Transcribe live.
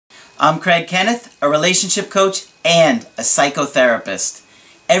I'm Craig Kenneth, a relationship coach and a psychotherapist.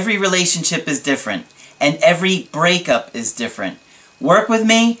 Every relationship is different, and every breakup is different. Work with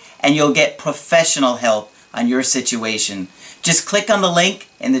me, and you'll get professional help on your situation. Just click on the link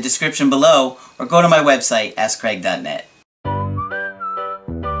in the description below, or go to my website, askcraig.net.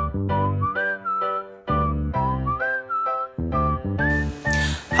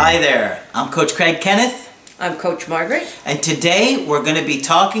 Hi there, I'm Coach Craig Kenneth. I'm Coach Margaret. And today we're going to be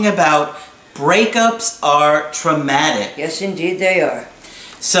talking about breakups are traumatic. Yes, indeed they are.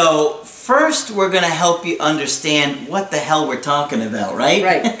 So first we're going to help you understand what the hell we're talking about, right?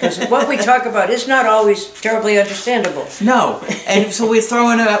 Right, because what we talk about is not always terribly understandable. No, and so we're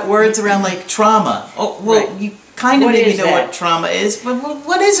throwing out words around like trauma. Oh, well, right. You kind of maybe know what trauma is, but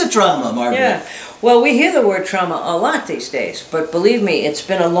what is a trauma, Margaret? Yeah, well, we hear the word trauma a lot these days, but believe me, it's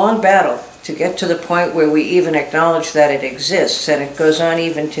been a long battle to get to the point where we even acknowledge that it exists, and it goes on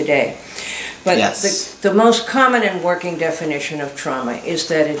even today. But yes, the most common and working definition of trauma is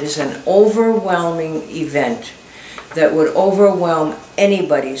that it is an overwhelming event that would overwhelm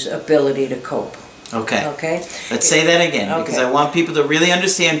anybody's ability to cope. Okay. Okay? Let's say that again, because I want people to really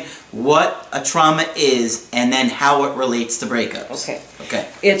understand what a trauma is and then how it relates to breakups. Okay. Okay.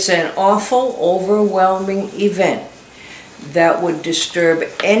 It's an awful, overwhelming event that would disturb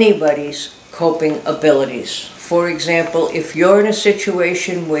anybody's coping abilities. For example, if you're in a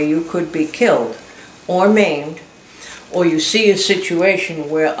situation where you could be killed or maimed, or you see a situation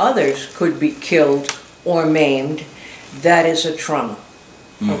where others could be killed or maimed, that is a trauma.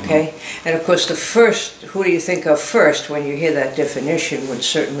 Okay? And of course, the first, who do you think of first when you hear that definition would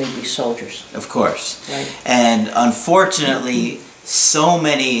certainly be soldiers. Of course. Right. And unfortunately, so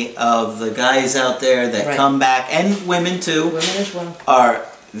many of the guys out there that come back, and women too, women as well, are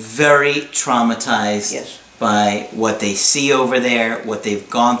very traumatized yes. by what they see over there, what they've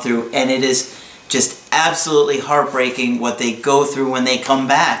gone through, and it is just absolutely heartbreaking what they go through when they come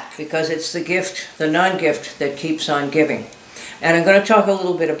back. Because it's the gift, the non-gift, that keeps on giving. And I'm going to talk a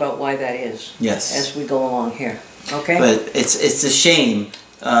little bit about why that is. Yes. As we go along here. Okay? But it's a shame,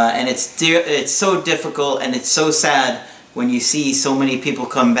 and it's so difficult, and it's so sad when you see so many people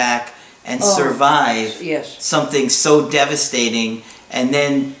come back and survive something so devastating, and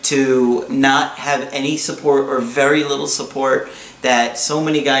then to not have any support or very little support, that so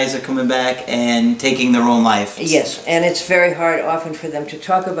many guys are coming back and taking their own life. Yes, and it's very hard often for them to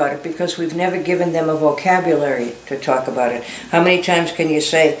talk about it because we've never given them a vocabulary to talk about it. How many times can you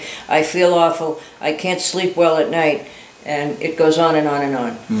say, I feel awful, I can't sleep well at night, and it goes on and on and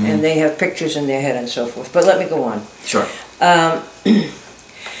on. And they have pictures in their head and so forth. But let me go on. Sure.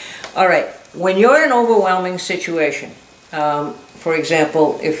 All right, when you're in an overwhelming situation, for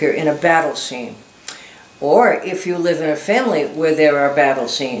example, if you're in a battle scene, or if you live in a family where there are battle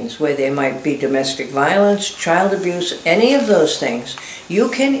scenes, where there might be domestic violence, child abuse, any of those things, you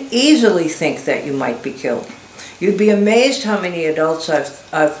can easily think that you might be killed. You'd be amazed how many adults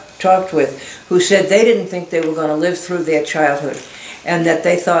I've talked with who said they didn't think they were going to live through their childhood, and that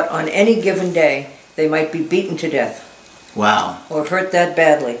they thought on any given day they might be beaten to death. Wow. Or hurt that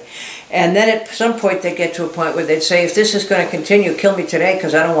badly. And then at some point they get to a point where they'd say, if this is going to continue, kill me today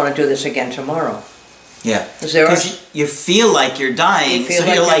because I don't want to do this again tomorrow. Yeah, because you feel like you're dying, so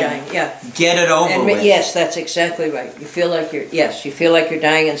you're like, get it over with. Yes, that's exactly right. You feel like you feel like you're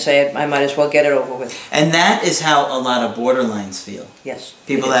dying and say, I might as well get it over with. And that is how a lot of borderlines feel. Yes.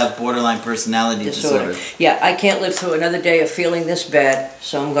 People have borderline personality disorder. Yeah, I can't live through another day of feeling this bad,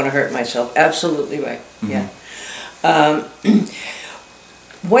 so I'm going to hurt myself. Absolutely right. Yeah.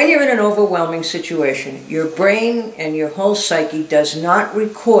 When you're in an overwhelming situation, your brain and your whole psyche does not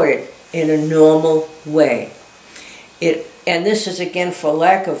record it in a normal way. And this is, again, for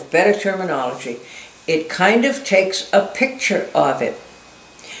lack of better terminology, it kind of takes a picture of it.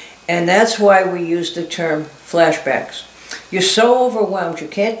 And that's why we use the term flashbacks. You're so overwhelmed, you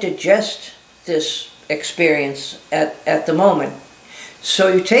can't digest this experience at the moment. So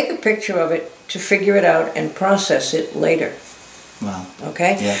you take a picture of it to figure it out and process it later. Wow.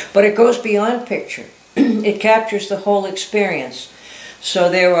 Okay? Yeah. But it goes beyond picture. It captures the whole experience. So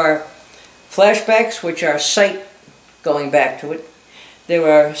there are flashbacks, which are sight going back to it. There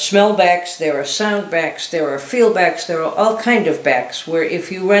are smell backs, there are sound backs, there are feel backs, there are all kind of backs where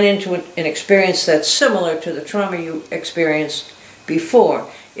if you run into an experience that's similar to the trauma you experienced before,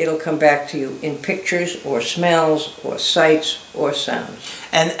 it'll come back to you in pictures or smells or sights or sounds.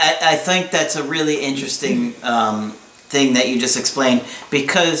 And I think that's a really interesting thing that you just explained,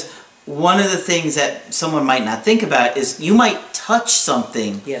 because one of the things that someone might not think about is you might touch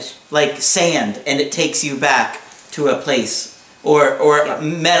something, yes, like sand, and it takes you back to a place or Yeah.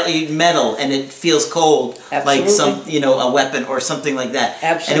 metal and it feels cold, Absolutely. like some, you know, a weapon or something like that.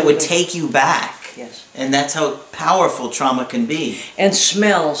 Absolutely. And it would take you back. Yes. And that's how powerful trauma can be. And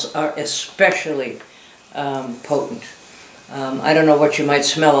smells are especially potent. I don't know what you might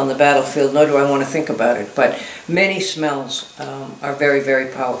smell on the battlefield, nor do I want to think about it, but many smells are very, very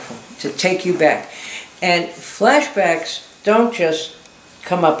powerful to take you back. And flashbacks don't just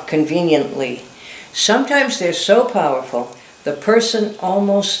come up conveniently. Sometimes they're so powerful, the person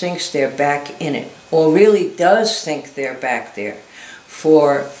almost thinks they're back in it, or really does think they're back there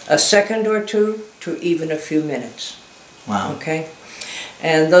for a second or two to even a few minutes. Wow. Okay?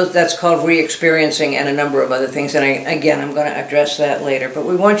 And that's called re-experiencing and a number of other things. And I'm going to address that later. But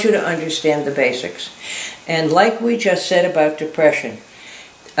we want you to understand the basics. And like we just said about depression,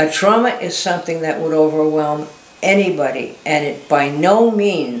 a trauma is something that would overwhelm anybody. And it by no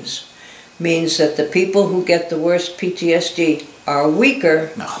means that the people who get the worst PTSD are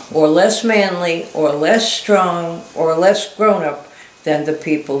weaker or less manly or less strong or less grown-up than the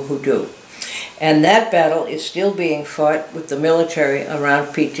people who do. And that battle is still being fought with the military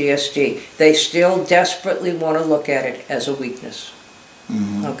around PTSD. They still desperately want to look at it as a weakness.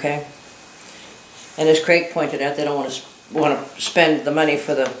 Mm-hmm. Okay? And as Craig pointed out, they don't want to spend the money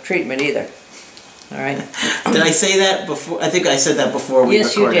for the treatment either. All right? Did I say that before? I think I said that before we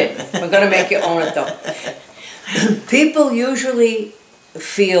recorded. Yes, you did. We're going to make you own it, though. People usually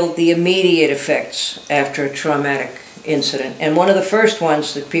feel the immediate effects after a traumatic incident, and one of the first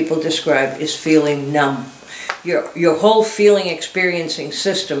ones that people describe is feeling numb. Your whole feeling experiencing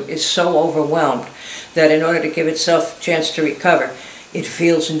system is so overwhelmed that in order to give itself a chance to recover, it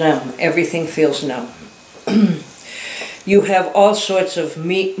feels numb. Everything feels numb. You have all sorts of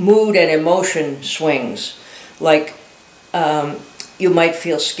mood and emotion swings, like you might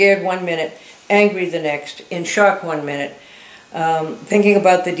feel scared one minute, angry the next, in shock one minute, thinking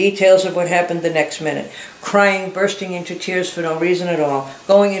about the details of what happened the next minute, crying, bursting into tears for no reason at all,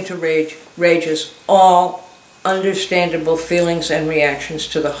 going into rages, all understandable feelings and reactions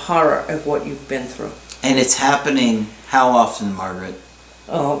to the horror of what you've been through. And it's happening how often, Margaret?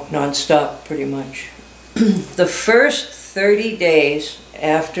 Oh, nonstop, pretty much. The first 30 days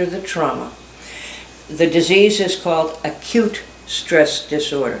after the trauma, the disease is called acute stress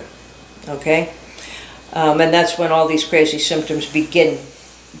disorder, okay? And that's when all these crazy symptoms begin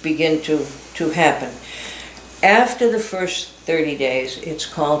to happen. After the first 30 days, it's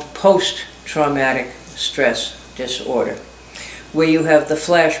called post-traumatic stress disorder, where you have the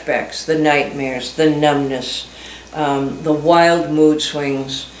flashbacks, the nightmares, the numbness, the wild mood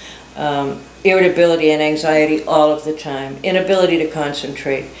swings, irritability and anxiety all of the time, inability to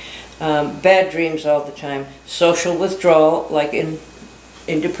concentrate, bad dreams all the time, social withdrawal like in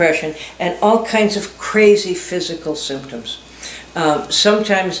depression, and all kinds of crazy physical symptoms.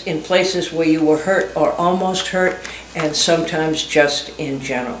 Sometimes in places where you were hurt or almost hurt, and sometimes just in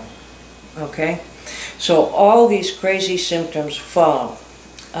general. Okay? So all these crazy symptoms follow.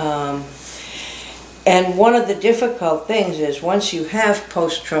 And one of the difficult things is once you have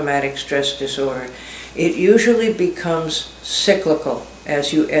post-traumatic stress disorder, it usually becomes cyclical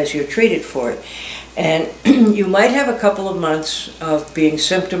as you're treated for it. And you might have a couple of months of being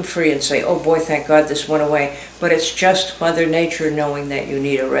symptom-free and say, oh boy, thank God this went away. But it's just Mother Nature knowing that you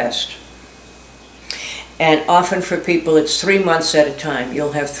need a rest. And often for people, it's 3 months at a time.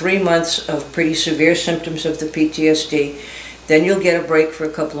 You'll have 3 months of pretty severe symptoms of the PTSD. Then you'll get a break for a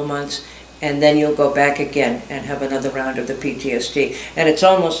couple of months. And then you'll go back again and have another round of the PTSD. And it's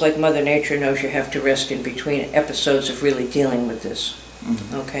almost like Mother Nature knows you have to rest in between episodes of really dealing with this.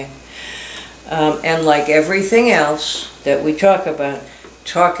 Mm-hmm. Okay? And like everything else that we talk about,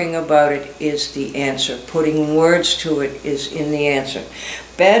 talking about it is the answer. Putting words to it is in the answer.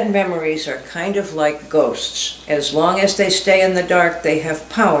 Bad memories are kind of like ghosts. As long as they stay in the dark, they have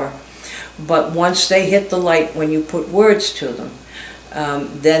power. But once they hit the light, when you put words to them,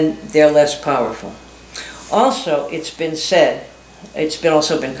 then they're less powerful. Also, it's been said, it's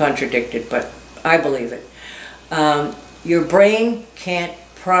also been contradicted, but I believe it. Your brain can't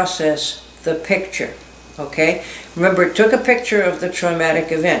process the picture, okay? Remember, it took a picture of the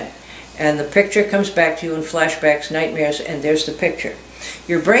traumatic event, and the picture comes back to you in flashbacks, nightmares, and there's the picture.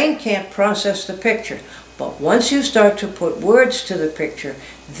 Your brain can't process the picture, but once you start to put words to the picture,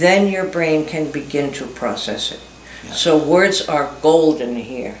 then your brain can begin to process it. Yeah. So words are golden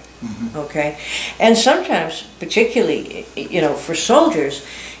here, mm-hmm. Okay? And sometimes, particularly, for soldiers,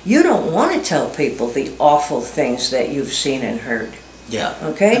 you don't want to tell people the awful things that you've seen and heard. Yeah.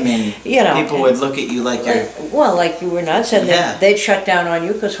 Okay? I mean, people would look at you like you're... Well, like you were nuts, and they'd shut down on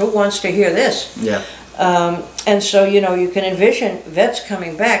you, because who wants to hear this? Yeah. And so, you know, you can envision vets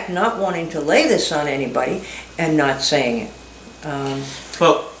coming back not wanting to lay this on anybody and not saying it.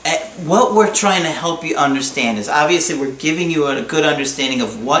 Well, what we're trying to help you understand is, obviously we're giving you a good understanding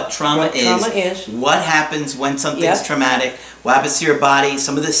of what trauma is, what happens when something's traumatic, what happens to your body,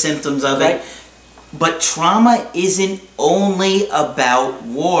 some of the symptoms of it. But trauma isn't only about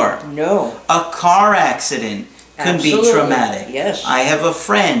war. No. A car accident can be traumatic. Yes. I have a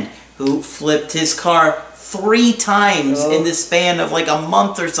friend who flipped his car 3 times in the span of like a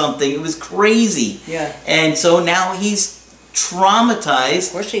month or something. It was crazy. Yeah. And so now he's traumatized,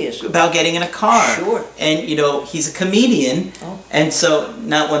 of course he is, about getting in a car. Sure. And you know, he's a comedian, and so,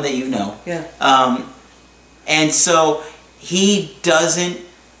 not one that you know. Yeah. And so he doesn't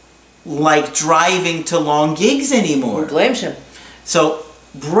like driving to long gigs anymore. Who blames him? So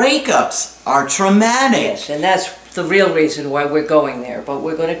breakups are traumatic. Yes, and that's the real reason why we're going there, but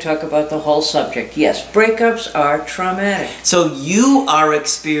we're going to talk about the whole subject. Yes, breakups are traumatic. So you are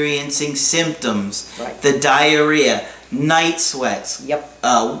experiencing symptoms, the diarrhea, night sweats, you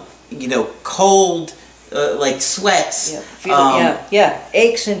know, cold, like sweats,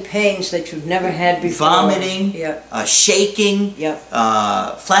 aches and pains that you've never had before, vomiting, shaking,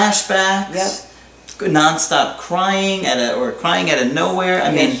 flashbacks, non-stop crying or crying out of nowhere.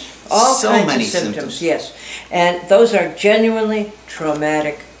 I mean, all so kinds many of symptoms. Yes, and those are genuinely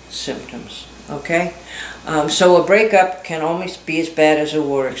traumatic symptoms. Okay, so a breakup can almost be as bad as a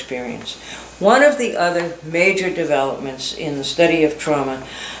war experience. One of the other major developments in the study of trauma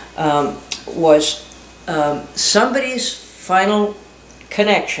was somebody's final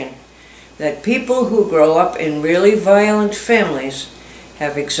connection that people who grow up in really violent families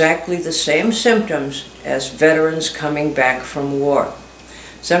have exactly the same symptoms as veterans coming back from war.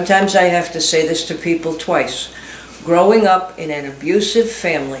 Sometimes I have to say this to people twice. Growing up in an abusive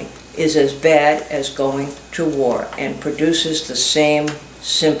family is as bad as going to war and produces the same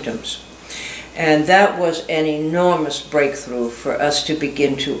symptoms. And that was an enormous breakthrough for us to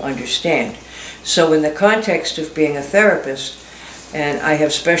begin to understand. So in the context of being a therapist, and I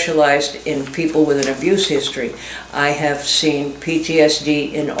have specialized in people with an abuse history, I have seen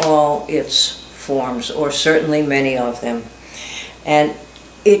PTSD in all its forms, or certainly many of them. And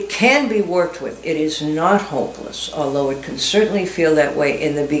it can be worked with. It is not hopeless, although it can certainly feel that way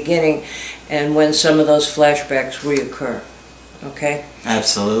in the beginning and when some of those flashbacks reoccur. Okay?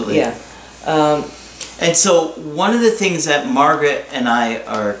 Absolutely. Yeah. And so one of the things that Margaret and I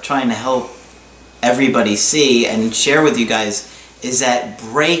are trying to help everybody see and share with you guys is that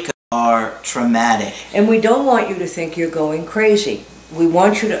breakups are traumatic. And we don't want you to think you're going crazy. We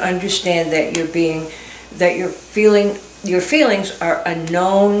want you to understand that your feelings are a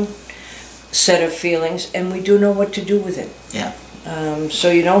known set of feelings, and we do know what to do with it. Yeah.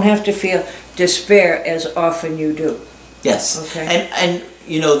 So you don't have to feel despair as often you do. Yes. Okay. And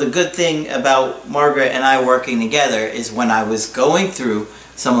you know, the good thing about Margaret and I working together is when I was going through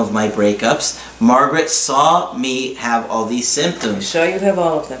some of my breakups, Margaret saw me have all these symptoms. I saw you have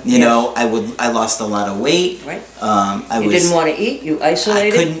all of them. You know, I lost a lot of weight. Right. You didn't want to eat. You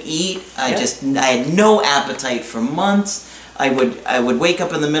isolated. I couldn't eat. I had no appetite for months. I would wake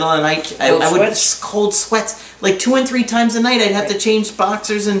up in the middle of the night. Cold sweats like 2 and 3 times a night. I'd have to change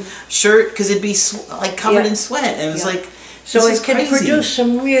boxers and shirt because it'd be like covered in sweat. And it was like. So it can produce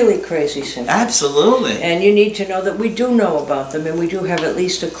some really crazy symptoms. Absolutely. And you need to know that we do know about them, and we do have at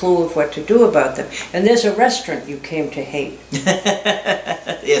least a clue of what to do about them. And there's a restaurant you came to hate.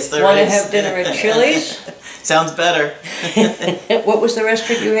 Yes, there is. Want to have dinner at Chili's? Sounds better. What was the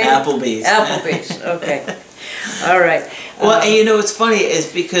restaurant you ate? Applebee's. Applebee's, okay. All right. Well, and you know what's funny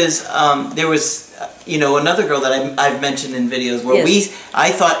is because there was, you know, another girl that I've mentioned in videos where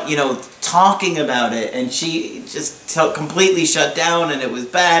I thought, you know, talking about it, and she just completely shut down, and it was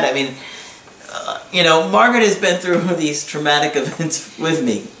bad. I mean, you know, Margaret has been through these traumatic events with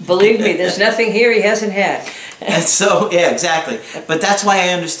me. Believe me, there's nothing here he hasn't had. And so, yeah, exactly. But that's why I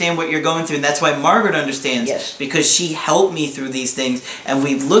understand what you're going through, and that's why Margaret understands, because she helped me through these things, and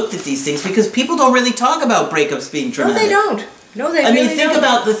we've looked at these things, because people don't really talk about breakups being traumatic. No, they don't. No, they I mean, really think don't.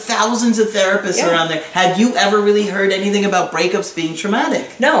 about the thousands of therapists around there. Have you ever really heard anything about breakups being traumatic?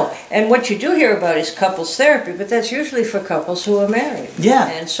 No, and what you do hear about is couples therapy, but that's usually for couples who are married. Yeah.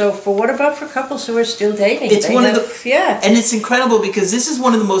 And so, what about for couples who are still dating? It's one of the and it's incredible because this is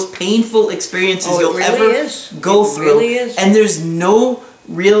one of the most painful experiences you'll ever go through. It really is. And there's no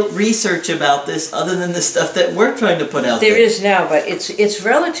real research about this other than the stuff that we're trying to put out there. There is now, but it's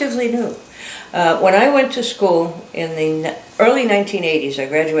relatively new. When I went to school in the early 1980s, I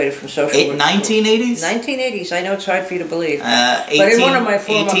graduated from social work. 1980s? 1980s. I know it's hard for you to believe. 1880s? But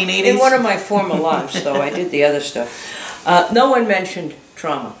in one of my former lives, though, I did the other stuff. No one mentioned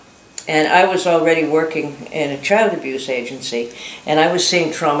trauma. And I was already working in a child abuse agency, and I was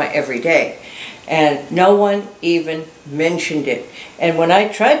seeing trauma every day. And no one even mentioned it. And when I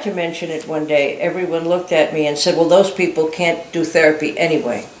tried to mention it one day, everyone looked at me and said, well, those people can't do therapy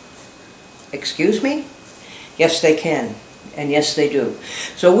anyway. Excuse me? Yes, they can. And yes, they do.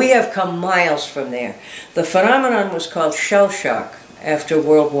 So we have come miles from there. The phenomenon was called shell shock after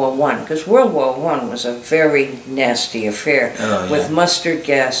World War I, because World War I was a very nasty affair with mustard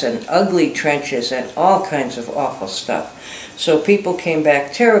gas and ugly trenches and all kinds of awful stuff. So people came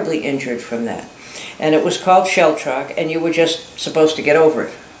back terribly injured from that. And it was called shell shock, and you were just supposed to get over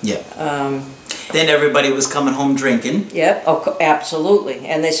it. Yeah. Then everybody was coming home drinking. Yep, oh, absolutely.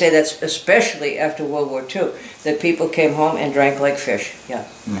 And they say that's especially after World War II, that people came home and drank like fish. Yeah,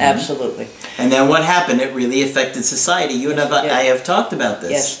 absolutely. And then what happened? It really affected society. You and I have talked about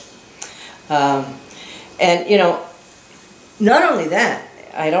this. Yes. And, you know, not only that,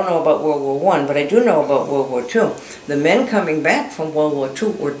 I don't know about World War I, but I do know about World War II. The men coming back from World War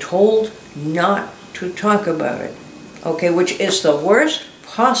II were told not to talk about it, okay, which is the worst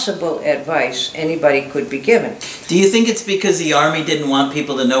possible advice anybody could be given. Do you think it's because the Army didn't want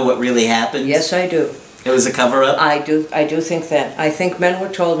people to know what really happened? Yes, I do. It was a cover-up? I do think that. I think men were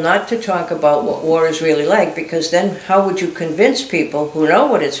told not to talk about what war is really like, because then how would you convince people who know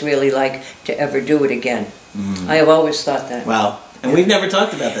what it's really like to ever do it again? I have always thought that. Wow. And we've never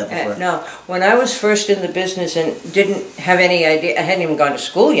talked about that before. No. When I was first in the business and didn't have any idea, I hadn't even gone to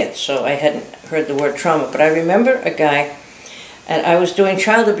school yet, so I hadn't heard the word trauma, but I remember a guy, and I was doing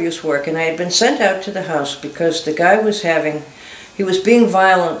child abuse work, and I had been sent out to the house because the guy was he was being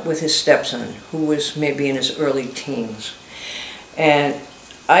violent with his stepson, who was maybe in his early teens. And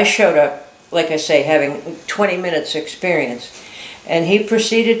I showed up, like I say, having 20 minutes experience, and he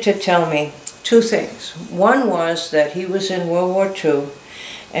proceeded to tell me two things. One was that he was in World War II,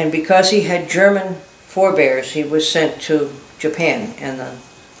 and because he had German forebears, he was sent to Japan and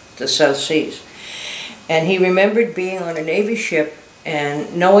the South Seas. And he remembered being on a Navy ship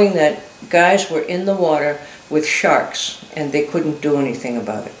and knowing that guys were in the water with sharks and they couldn't do anything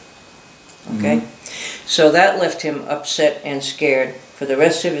about it. Okay? So that left him upset and scared for the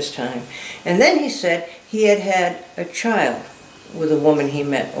rest of his time. And then he said he had had a child with a woman he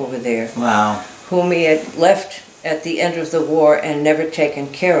met over there. Wow. Whom he had left at the end of the war and never taken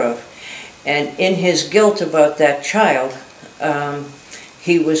care of. And in his guilt about that child,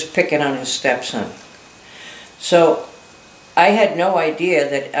 he was picking on his stepson. So I had no idea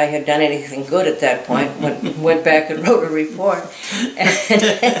that I had done anything good at that point. Went back and wrote a report. And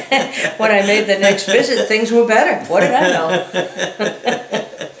when I made the next visit, things were better. What did I know?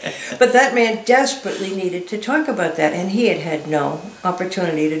 But that man desperately needed to talk about that, and he had had no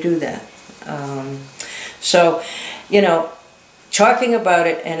opportunity to do that. So, you know, talking about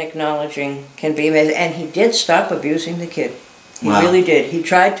it and acknowledging can be amazing. And he did stop abusing the kid. He really did. He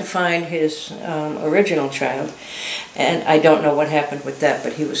tried to find his original child, and I don't know what happened with that,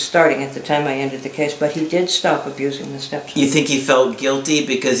 but he was starting at the time I ended the case, but he did stop abusing the stepson. You think he felt guilty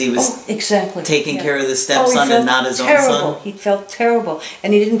because he was taking care of the stepson and not his own son? He felt terrible,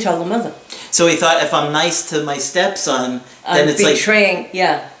 and he didn't tell the mother. So he thought, if I'm nice to my stepson, then it's betraying, like...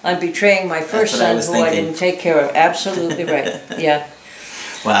 Yeah, I'm betraying my first son who I didn't take care of. Absolutely right, yeah.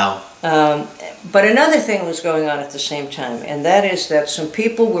 Wow. But another thing was going on at the same time, and that is that some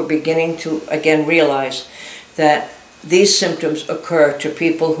people were beginning to, again, realize that these symptoms occur to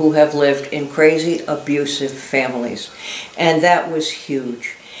people who have lived in crazy, abusive families. And that was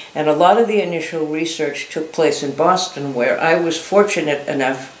huge. And a lot of the initial research took place in Boston, where I was fortunate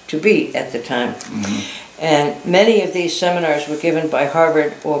enough to be at the time. And many of these seminars were given by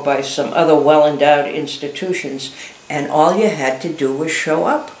Harvard or by some other well-endowed institutions, and all you had to do was show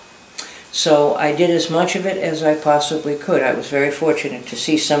up. So I did as much of it as I possibly could. I was very fortunate to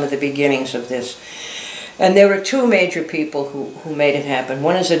see some of the beginnings of this. And there were two major people who made it happen.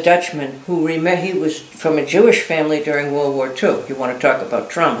 One is a Dutchman who he was from a Jewish family during World War II. You want to talk about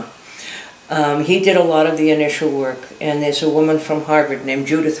trauma. He did a lot of the initial work. And there's a woman from Harvard named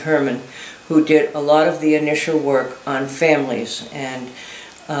Judith Herman who did a lot of the initial work on families and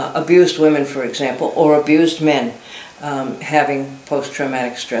abused women, for example, or abused men. Having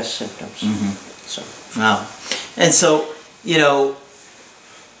post-traumatic stress symptoms. So. Wow. And so, you know,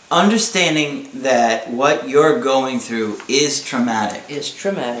 understanding that what you're going through is traumatic. Is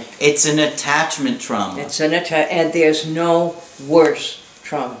traumatic. It's an attachment trauma. It's an and there's no worse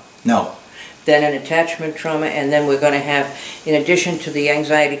trauma. No. Than an attachment trauma, and then we're going to have, in addition to the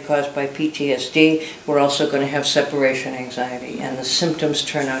anxiety caused by PTSD, we're also going to have separation anxiety, and the symptoms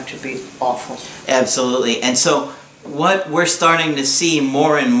turn out to be awful. Absolutely. And so what we're starting to see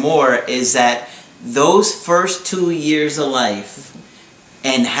more and more is that those first 2 years of life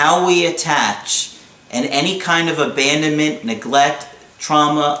and how we attach and any kind of abandonment, neglect,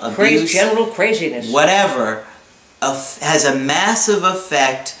 trauma, abuse, general craziness, whatever, has a massive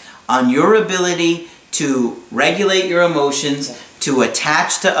effect on your ability to regulate your emotions, to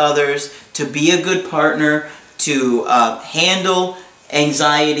attach to others, to be a good partner, to handle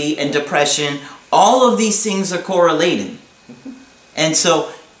anxiety and depression. All of these things are correlating. And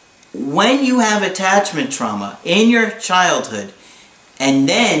so when you have attachment trauma in your childhood, and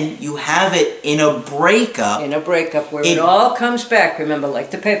then you have it in a breakup. In a breakup where it all comes back, remember, like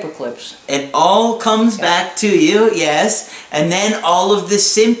the paper clips. It all comes back to you, yes. And then all of the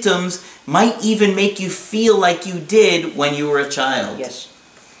symptoms might even make you feel like you did when you were a child. Yes.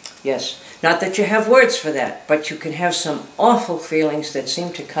 Yes. Not that you have words for that, but you can have some awful feelings that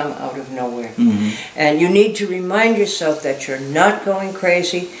seem to come out of nowhere. And you need to remind yourself that you're not going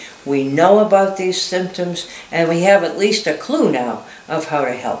crazy. We know about these symptoms, and we have at least a clue now of how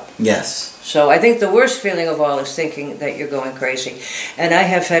to help. Yes. So I think the worst feeling of all is thinking that you're going crazy. And I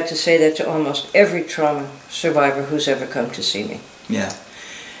have had to say that to almost every trauma survivor who's ever come to see me. Yeah.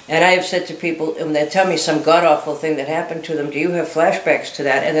 And I have said to people, when they tell me some god-awful thing that happened to them, do you have flashbacks to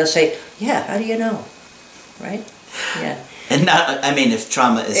that? And they'll say, yeah, how do you know? Right? Yeah. And not, I mean, if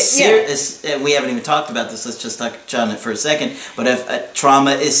trauma is serious, we haven't even talked about this, let's just touch on it for a second, but if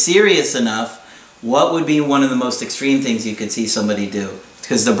trauma is serious enough, what would be one of the most extreme things you could see somebody do?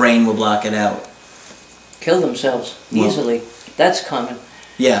 Because the brain will block it out. Kill themselves, easily. That's common.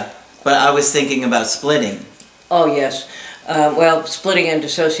 Yeah, but I was thinking about splitting. Oh, yes. Well, splitting and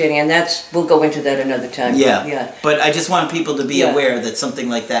dissociating, and we'll go into that another time. Yeah. But I just want people to be aware that something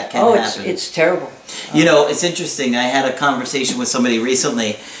like that can happen. Oh, it's terrible. You know, it's interesting. I had a conversation with somebody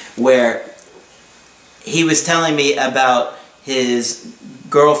recently where he was telling me about his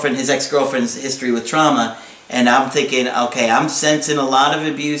girlfriend, his ex-girlfriend's history with trauma, and I'm thinking, okay, I'm sensing a lot of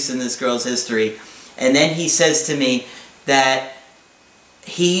abuse in this girl's history. And then he says to me that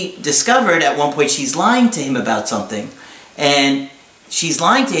he discovered at one point she's lying to him about something. And she's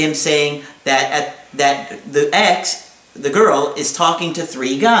lying to him, saying that the girl is talking to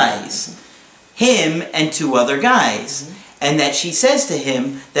 3 guys, him and 2 other guys, and that she says to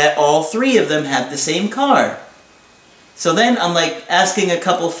him that all 3 of them have the same car. So then I'm like asking a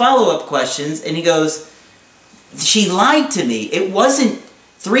couple follow-up questions, and he goes, she lied to me. It wasn't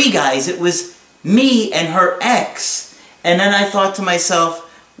 3 guys, it was me and her ex. And then I thought to myself,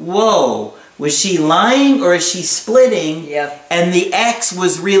 whoa. Was she lying or is she splitting? Yeah. And the ex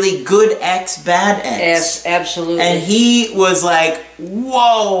was really good ex, bad ex. Yes, absolutely. And he was like,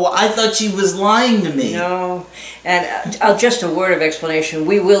 whoa, I thought she was lying to me. No. And just a word of explanation.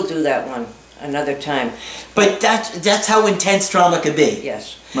 We will do that one another time. But that's how intense trauma could be.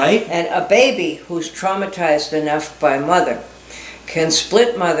 Yes. Right? And a baby who's traumatized enough by mother can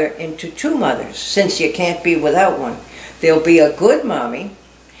split mother into 2 mothers, since you can't be without one. There'll be a good mommy,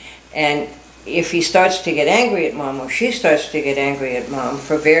 and if he starts to get angry at mom or she starts to get angry at mom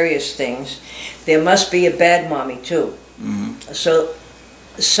for various things, there must be a bad mommy too. So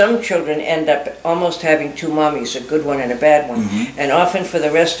some children end up almost having 2 mommies, a good one and a bad one. And often for the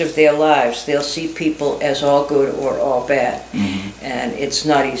rest of their lives, they'll see people as all good or all bad. And it's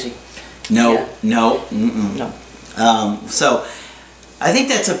not easy. No. So I think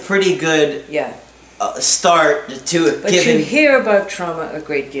that's a pretty good start to But you hear about trauma a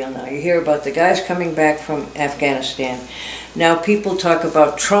great deal now. You hear about the guys coming back from Afghanistan. Now people talk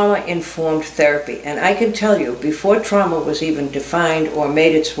about trauma-informed therapy. And I can tell you, before trauma was even defined or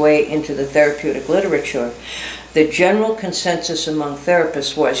made its way into the therapeutic literature, the general consensus among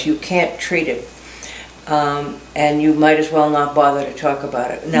therapists was you can't treat it. And you might as well not bother to talk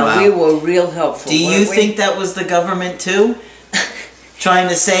about it. Now, we were real helpful. Do you think that was the government too? Trying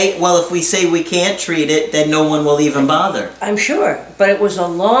to say, well, if we say we can't treat it, then no one will even bother. I'm sure. But it was a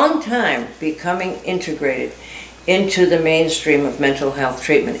long time becoming integrated into the mainstream of mental health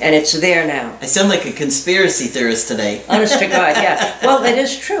treatment. And it's there now. I sound like a conspiracy theorist today. Honest to God, yeah. Well, it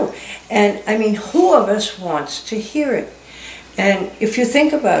is true. And, I mean, who of us wants to hear it? And if you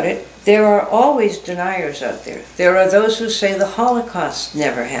think about it, there are always deniers out there. There are those who say the Holocaust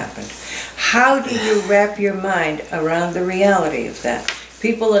never happened. How do you wrap your mind around the reality of that?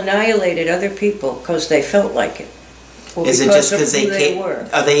 People annihilated other people because they felt like it. Is it just because they were?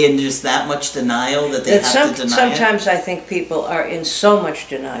 Are they in just that much denial that they have to deny sometimes I think people are in so much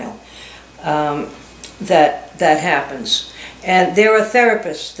denial that happens. And there are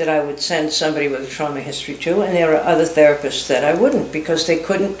therapists that I would send somebody with a trauma history to, and there are other therapists that I wouldn't, because they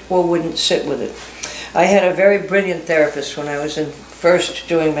couldn't or wouldn't sit with it. I had a very brilliant therapist when I was first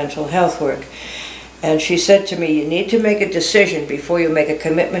doing mental health work, and she said to me, you need to make a decision before you make a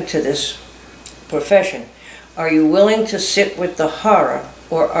commitment to this profession. Are you willing to sit with the horror,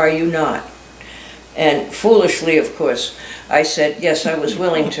 or are you not? And foolishly, of course, I said, yes, I was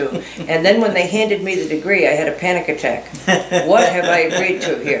willing to. And then when they handed me the degree, I had a panic attack. What have I agreed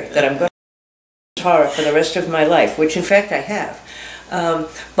to here? That I'm going to horror for the rest of my life, which in fact I have.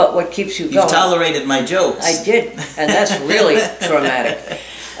 But what keeps you going... You've tolerated my jokes. I did, and that's really traumatic.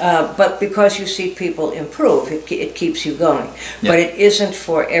 But because you see people improve, it keeps you going. Yep. But it isn't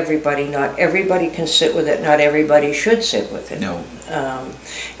for everybody. Not everybody can sit with it. Not everybody should sit with it. No.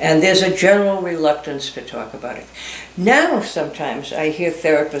 And there's a general reluctance to talk about it. Now, sometimes I hear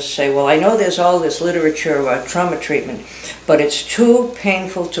therapists say, well, I know there's all this literature about trauma treatment, but it's too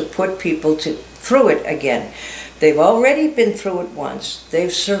painful to put people through it again. They've already been through it once.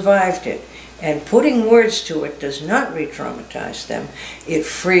 They've survived it. And putting words to it does not re-traumatize them. It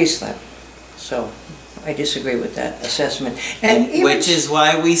frees them. So I disagree with that assessment. And which is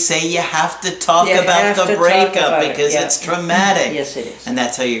why we say you have to talk about the breakup, because it's traumatic. Yes, it is. And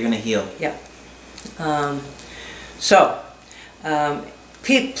that's how you're going to heal. Yeah.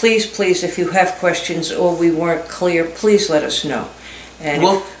 Please, if you have questions or we weren't clear, please let us know. And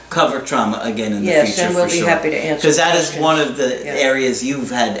we'll cover trauma again in the future, yes, and we'll be happy to answer because that is one of the areas you've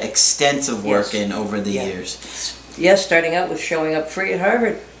had extensive work in over the years. Yes, starting out with showing up free at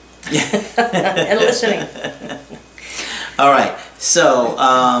Harvard. And listening. All right, so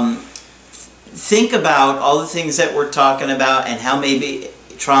think about all the things that we're talking about and how maybe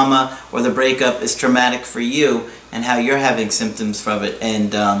trauma or the breakup is traumatic for you and how you're having symptoms from it.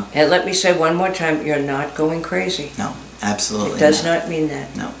 And let me say one more time, you're not going crazy. No, absolutely It does not mean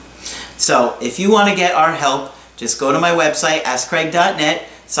that. No. So if you want to get our help, just go to my website, AskCraig.net,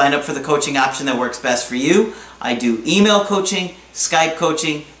 sign up for the coaching option that works best for you. I do email coaching, Skype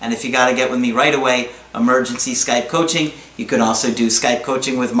coaching, and if you got to get with me right away, emergency Skype coaching. You can also do Skype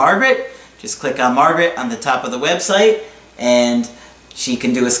coaching with Margaret. Just click on Margaret on the top of the website, and she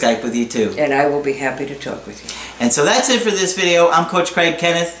can do a Skype with you too. And I will be happy to talk with you. And so that's it for this video. I'm Coach Craig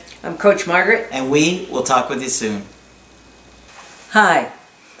Kenneth. I'm Coach Margaret. And we will talk with you soon. Hi,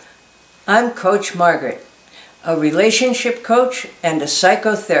 I'm Coach Margaret, a relationship coach and a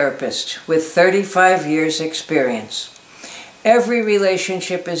psychotherapist with 35 years experience. Every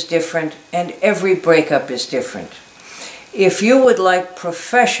relationship is different and every breakup is different. If you would like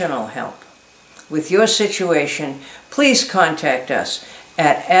professional help with your situation, please contact us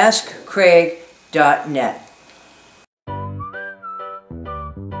at askcraig.net.